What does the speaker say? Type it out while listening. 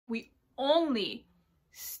only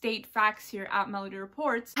state facts here at Melody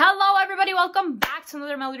Reports. Hello everybody, welcome back to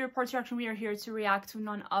another Melody Reports reaction. We are here to react to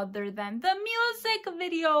none other than the music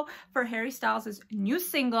video for Harry Styles' new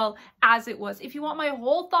single, As It Was. If you want my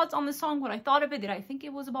whole thoughts on the song, what I thought of it, did I think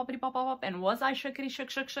it was a boppity pop pop pop, and was I shookity shook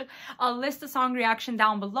shook shook, I'll list the song reaction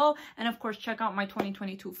down below. And of course, check out my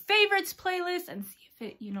 2022 favorites playlist and see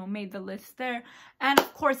if it, made the list there. And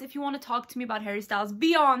of course, if you want to talk to me about Harry Styles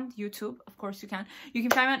beyond YouTube, of course you can. You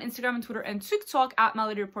can find me on Instagram and Twitter and TikTok at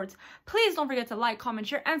Melody Reports. Please don't forget to like, comment,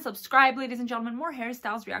 share, and subscribe, ladies and gentlemen. More Harry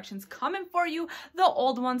Styles reactions coming for you. The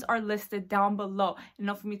old ones are listed down below.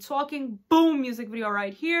 Enough of me talking. Boom, music video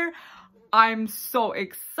right here. I'm so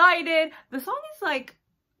excited. The song is like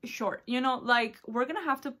short, like we're gonna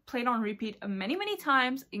have to play it on repeat many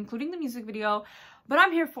times, including the music video, but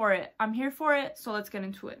I'm here for it. So let's get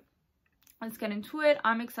into it.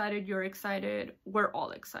 I'm excited, you're excited, we're all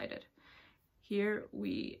excited. Here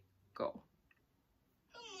we go.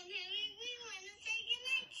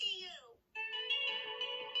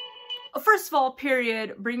 First of all,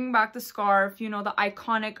 period, bringing back the scarf, the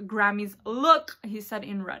iconic Grammys look, he said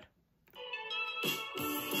in red.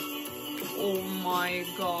 Oh my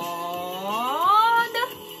god.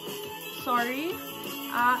 Sorry.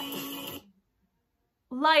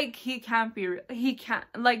 Like, he can't be real. He can't.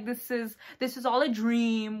 Like, this is all a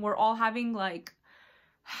dream. We're all having like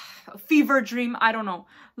a fever dream. I don't know.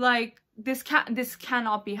 Like, this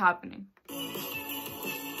cannot be happening.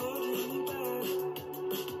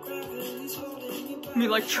 Me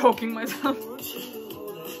like choking myself.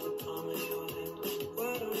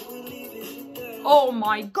 Oh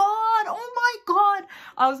my god, oh my god.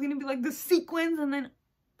 I was gonna be like the sequins and then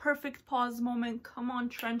perfect pause moment. Come on,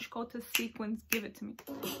 trench coat to sequins, give it to me.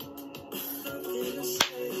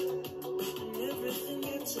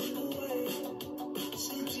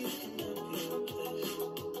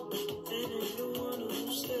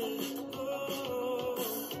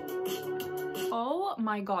 Oh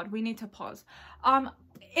my god, we need to pause.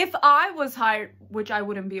 If I was hired, which I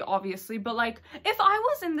wouldn't be obviously, but like if I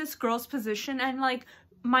was in this girl's position and like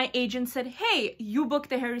my agent said, hey, you booked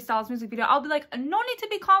the Harry Styles music video, I'll be like, no need to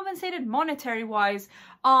be compensated monetary wise.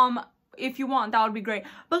 If you want, that would be great.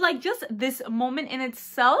 But like just this moment in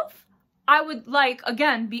itself, I would like,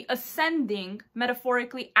 again, be ascending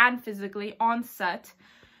metaphorically and physically on set.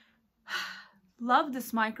 Love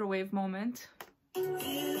this microwave moment.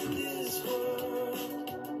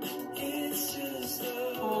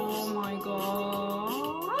 Oh my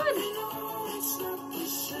god.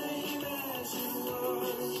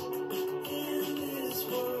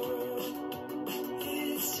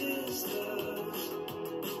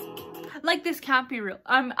 Like, this can't be real.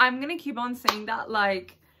 I'm gonna keep on saying that.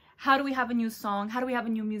 Like, how do we have a new song? How do we have a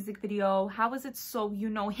new music video? How is it so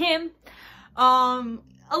him? A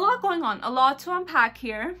lot going on, a lot to unpack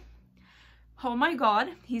here. Oh my god,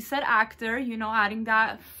 he said actor, adding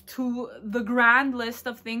that to the grand list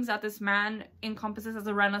of things that this man encompasses as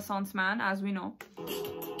a Renaissance man, as we know.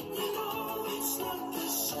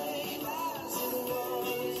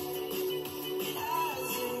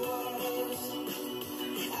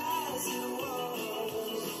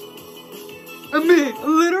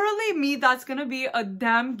 Literally me, that's gonna be a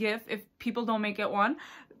damn gif if people don't make it one.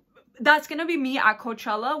 That's gonna be me at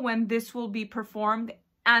Coachella when this will be performed.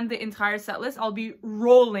 And the entire set list, I'll be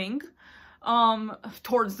rolling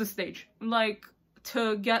towards the stage, like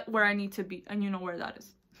to get where I need to be, and you know where that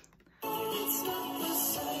is.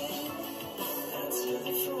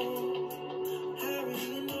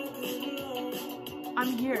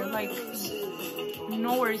 I'm here, like,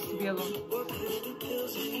 no worries to be alone.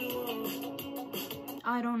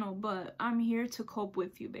 I don't know, but I'm here to cope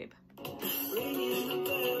with you, babe.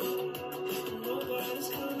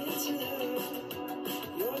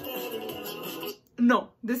 No,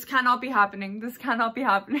 this cannot be happening. This cannot be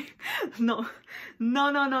happening. No. No.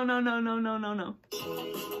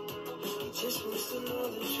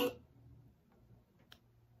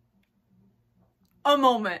 A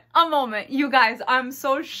moment. You guys, I'm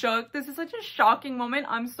so shook. This is such a shocking moment.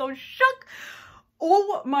 I'm so shook.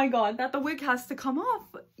 Oh my god, that the wig has to come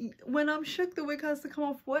off. When I'm shook, the wig has to come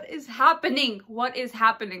off. What is happening? What is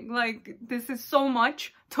happening? Like, this is so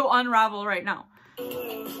much to unravel right now.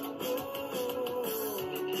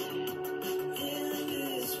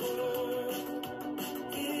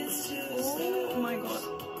 Oh my god.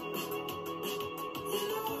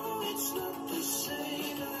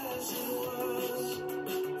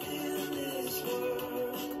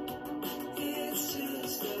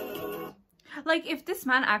 Like, if this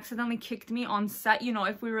man accidentally kicked me on set,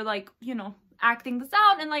 if we were like, acting this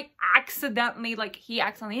out and like accidentally, like he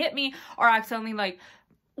accidentally hit me or accidentally like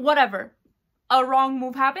whatever, a wrong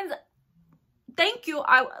move happens, thank you,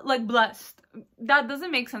 I like blessed. That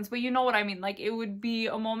doesn't make sense, but you know what I mean. Like, it would be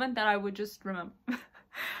a moment that I would just remember.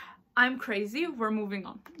 I'm crazy. We're moving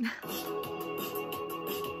on.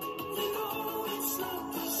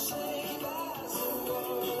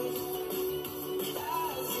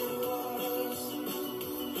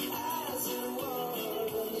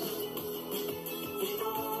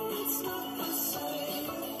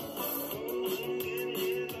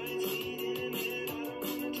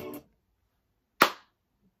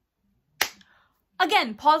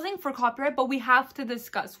 Again, pausing for copyright, but we have to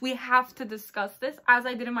discuss this, as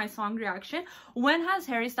I did in my song reaction. When has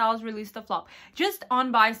Harry Styles released a flop? Just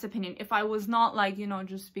unbiased opinion. If I was not like, you know,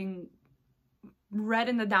 just being red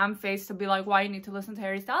in the damn face to be like, why you need to listen to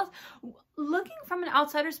Harry Styles? Looking from an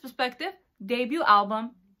outsider's perspective, debut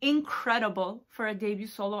album, incredible for a debut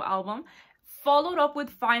solo album. Followed up with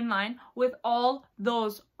Fine Line, with all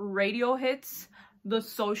those radio hits, the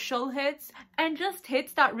social hits, and just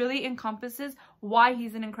hits that really encompasses why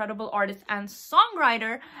he's an incredible artist and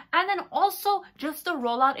songwriter. And then also just the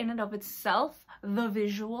rollout in and of itself, the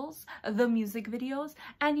visuals, the music videos,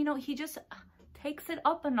 and you know, he just takes it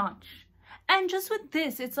up a notch. And just with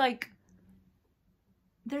this, it's like,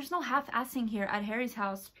 there's no half-assing here at Harry's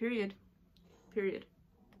house, period.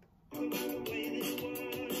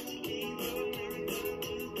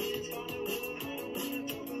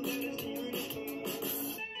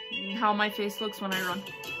 How my face looks when I run.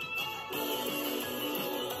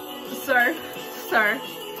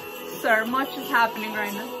 Sir, much is happening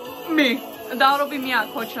right now. Me. That'll be me at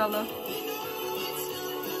Coachella.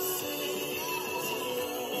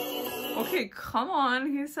 Okay, come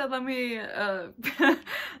on. He said, let me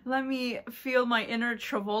let me feel my inner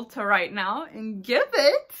Travolta right now and give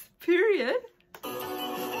it, period.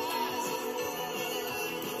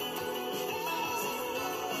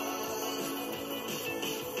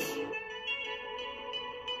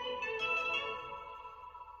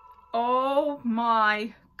 Oh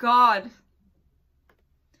my god.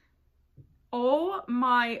 Oh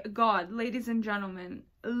my god, ladies and gentlemen.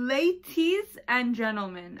 Ladies and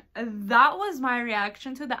gentlemen, that was my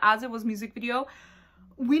reaction to the As It Was music video.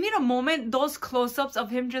 We need a moment, those close-ups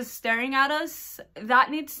of him just staring at us,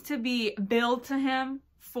 that needs to be billed to him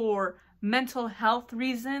for mental health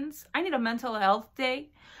reasons. I need a mental health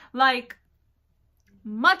day. Like,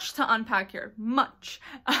 much to unpack here, much.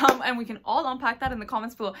 And we can all unpack that in the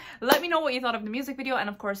comments below. Let me know what you thought of the music video, and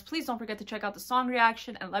of course, please don't forget to check out the song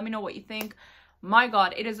reaction and let me know what you think. My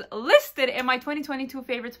god, it is listed in my 2022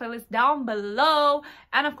 favorites playlist down below.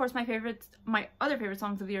 And of course, my other favorite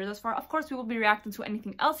songs of the year thus far. Of course, we will be reacting to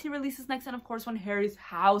anything else he releases next, and of course when Harry's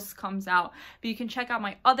house comes out. But you can check out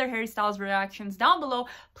my other Harry Styles reactions down below.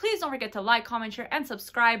 Please don't forget to like, comment, share, and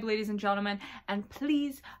subscribe, ladies and gentlemen. And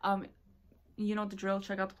please, you know the drill,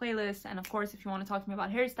 check out the playlist. And of course, if you want to talk to me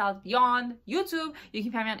about Harry Styles beyond YouTube, you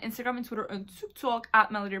can find me on Instagram and Twitter and TikTok at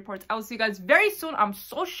MelodyReports. I will see you guys very soon. I'm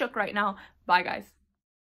so shook right now. Bye, guys.